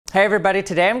Hey everybody,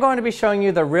 today I'm going to be showing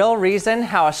you the real reason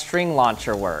how a string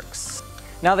launcher works.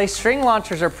 Now these string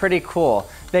launchers are pretty cool.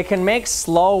 They can make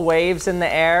slow waves in the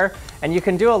air and you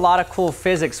can do a lot of cool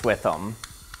physics with them.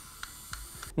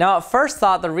 Now at first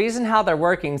thought, the reason how they're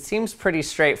working seems pretty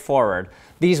straightforward.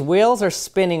 These wheels are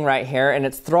spinning right here and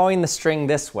it's throwing the string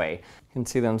this way. You can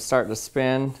see them start to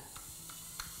spin.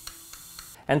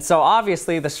 And so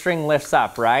obviously the string lifts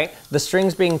up, right? The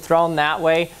string's being thrown that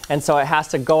way, and so it has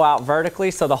to go out vertically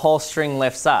so the whole string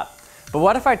lifts up. But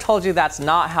what if I told you that's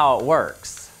not how it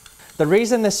works? The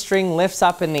reason the string lifts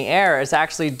up in the air is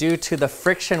actually due to the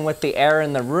friction with the air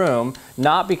in the room,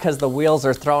 not because the wheels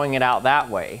are throwing it out that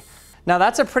way. Now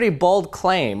that's a pretty bold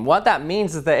claim. What that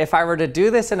means is that if I were to do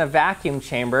this in a vacuum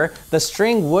chamber, the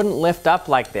string wouldn't lift up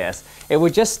like this. It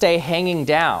would just stay hanging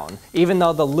down, even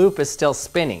though the loop is still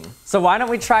spinning. So why don't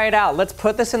we try it out? Let's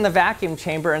put this in the vacuum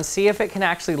chamber and see if it can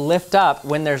actually lift up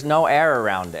when there's no air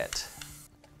around it.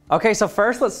 Okay, so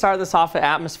first let's start this off at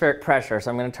atmospheric pressure.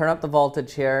 So I'm going to turn up the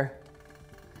voltage here.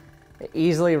 It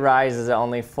easily rises at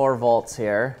only 4 volts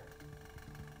here.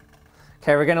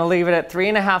 Okay, we're gonna leave it at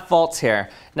 3.5 volts here.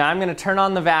 Now I'm gonna turn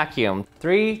on the vacuum.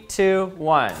 3, 2,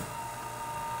 1.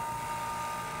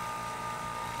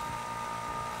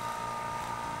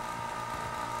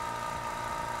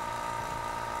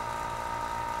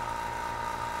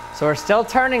 So we're still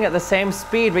turning at the same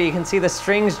speed, but you can see the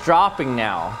string's dropping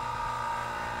now.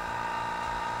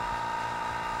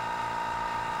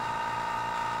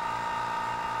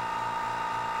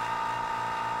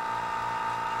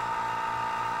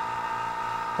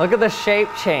 Look at the shape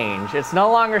change. It's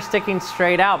no longer sticking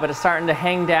straight out, but it's starting to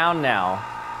hang down now.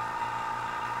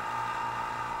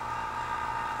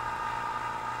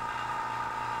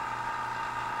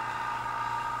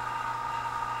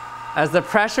 As the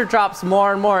pressure drops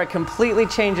more and more, it completely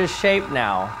changes shape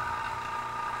now.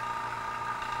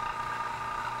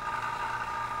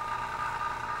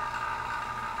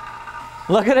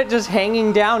 Look at it just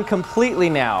hanging down completely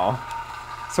now.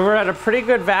 So we're at a pretty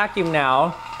good vacuum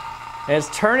now.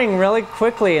 It's turning really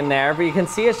quickly in there, but you can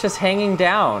see it's just hanging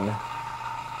down.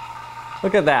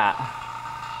 Look at that.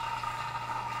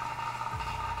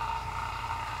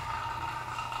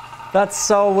 That's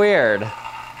so weird.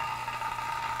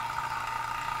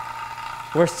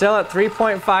 We're still at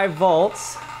 3.5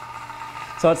 volts.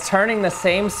 So it's turning the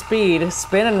same speed,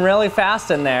 spinning really fast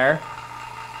in there,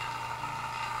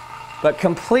 but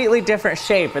completely different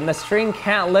shape, and the string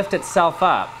can't lift itself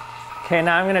up. Okay,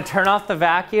 now I'm going to turn off the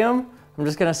vacuum. I'm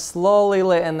just going to slowly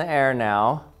let in the air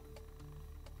now.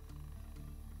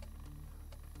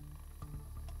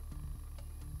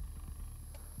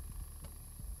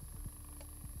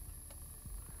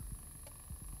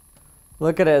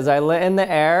 Look at it, as I let in the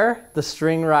air, the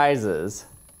string rises.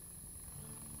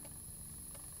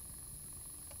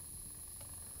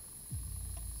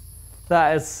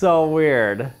 That is so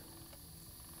weird.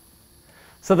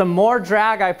 So the more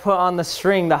drag I put on the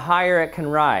string, the higher it can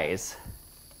rise.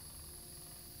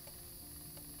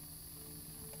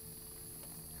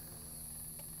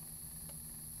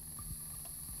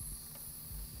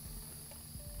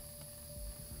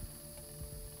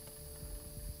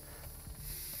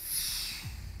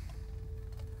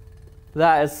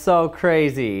 That is so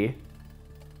crazy.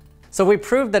 So we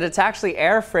proved that it's actually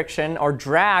air friction or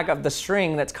drag of the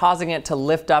string that's causing it to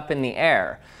lift up in the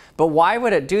air. But why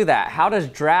would it do that? How does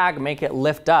drag make it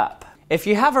lift up? If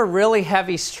you have a really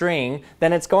heavy string,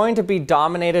 then it's going to be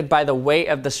dominated by the weight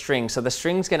of the string. So the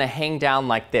string's going to hang down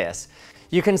like this.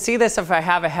 You can see this if I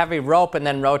have a heavy rope and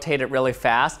then rotate it really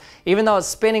fast. Even though it's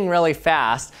spinning really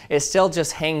fast, it still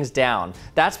just hangs down.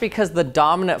 That's because the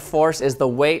dominant force is the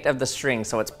weight of the string,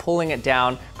 so it's pulling it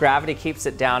down, gravity keeps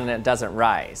it down, and it doesn't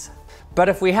rise. But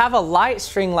if we have a light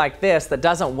string like this that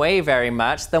doesn't weigh very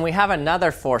much, then we have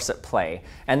another force at play,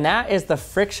 and that is the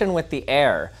friction with the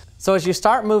air. So as you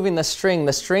start moving the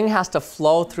string has to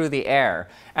flow through the air.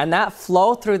 And that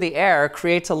flow through the air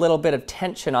creates a little bit of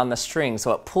tension on the string,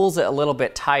 so it pulls it a little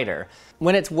bit tighter.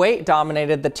 When it's weight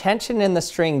dominated, the tension in the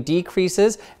string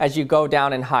decreases as you go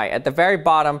down in height. At the very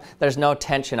bottom, there's no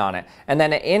tension on it. And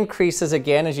then it increases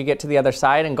again as you get to the other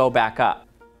side and go back up.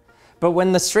 But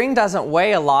when the string doesn't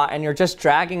weigh a lot and you're just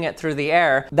dragging it through the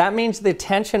air, that means the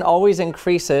tension always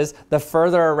increases the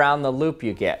further around the loop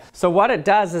you get. So what it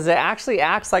does is it actually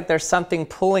acts like there's something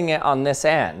pulling it on this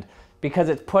end, because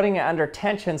it's putting it under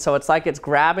tension, so it's like it's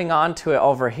grabbing onto it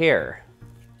over here.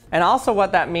 And also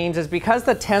what that means is because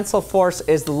the tensile force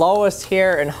is lowest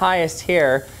here and highest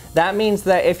here, that means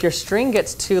that if your string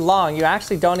gets too long, you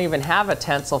actually don't even have a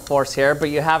tensile force here,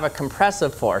 but you have a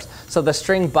compressive force. So the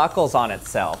string buckles on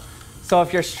itself. So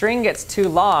if your string gets too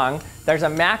long, there's a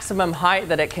maximum height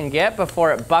that it can get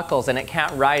before it buckles and it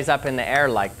can't rise up in the air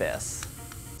like this.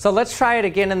 So let's try it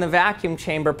again in the vacuum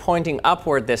chamber, pointing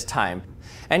upward this time.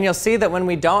 And you'll see that when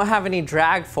we don't have any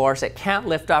drag force, it can't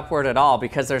lift upward at all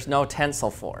because there's no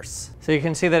tensile force. So you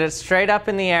can see that it's straight up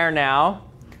in the air now,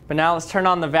 but now let's turn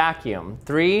on the vacuum.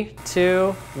 3,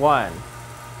 2, 1.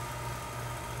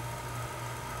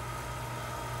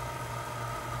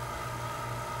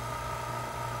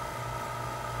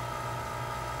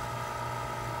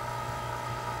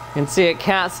 You can see it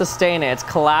can't sustain it, it's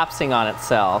collapsing on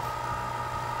itself.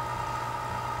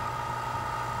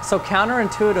 So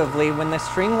counterintuitively, when the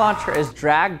string launcher is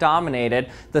drag dominated,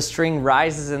 the string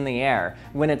rises in the air.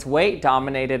 When it's weight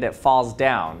dominated, it falls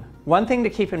down. One thing to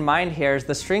keep in mind here is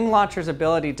the string launcher's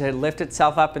ability to lift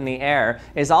itself up in the air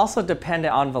is also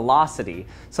dependent on velocity.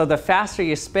 So the faster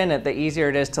you spin it, the easier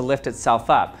it is to lift itself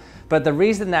up. But the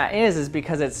reason that is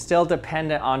because it's still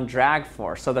dependent on drag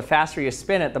force. So the faster you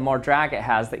spin it, the more drag it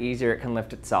has, the easier it can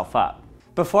lift itself up.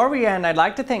 Before we end, I'd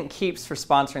like to thank Keeps for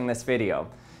sponsoring this video.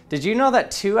 Did you know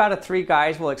that 2 out of 3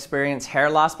 guys will experience hair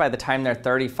loss by the time they're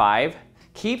 35?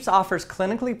 Keeps offers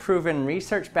clinically proven,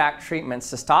 research-backed treatments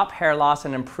to stop hair loss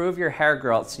and improve your hair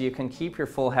growth so you can keep your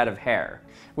full head of hair.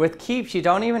 With Keeps, you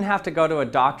don't even have to go to a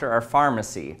doctor or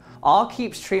pharmacy. All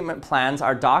Keeps treatment plans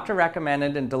are doctor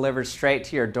recommended and delivered straight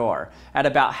to your door at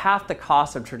about half the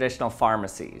cost of traditional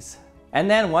pharmacies. And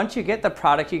then once you get the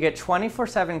product, you get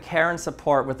 24/7 care and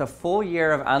support with a full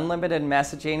year of unlimited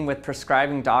messaging with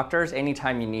prescribing doctors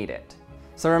anytime you need it.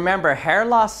 So remember, hair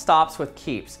loss stops with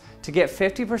Keeps. To get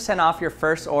 50% off your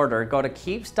first order, go to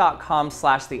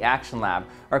keeps.com/theactionlab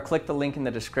or click the link in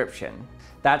the description.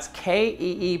 That's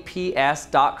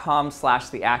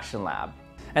keeps.com/theactionlab.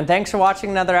 And thanks for watching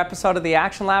another episode of The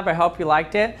Action Lab. I hope you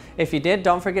liked it. If you did,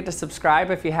 don't forget to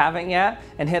subscribe if you haven't yet,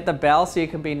 and hit the bell so you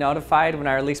can be notified when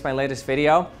I release my latest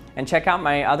video. And check out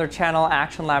my other channel,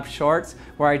 Action Lab Shorts,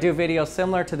 where I do videos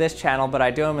similar to this channel, but I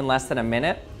do them in less than a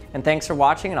minute. And thanks for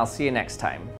watching, and I'll see you next time.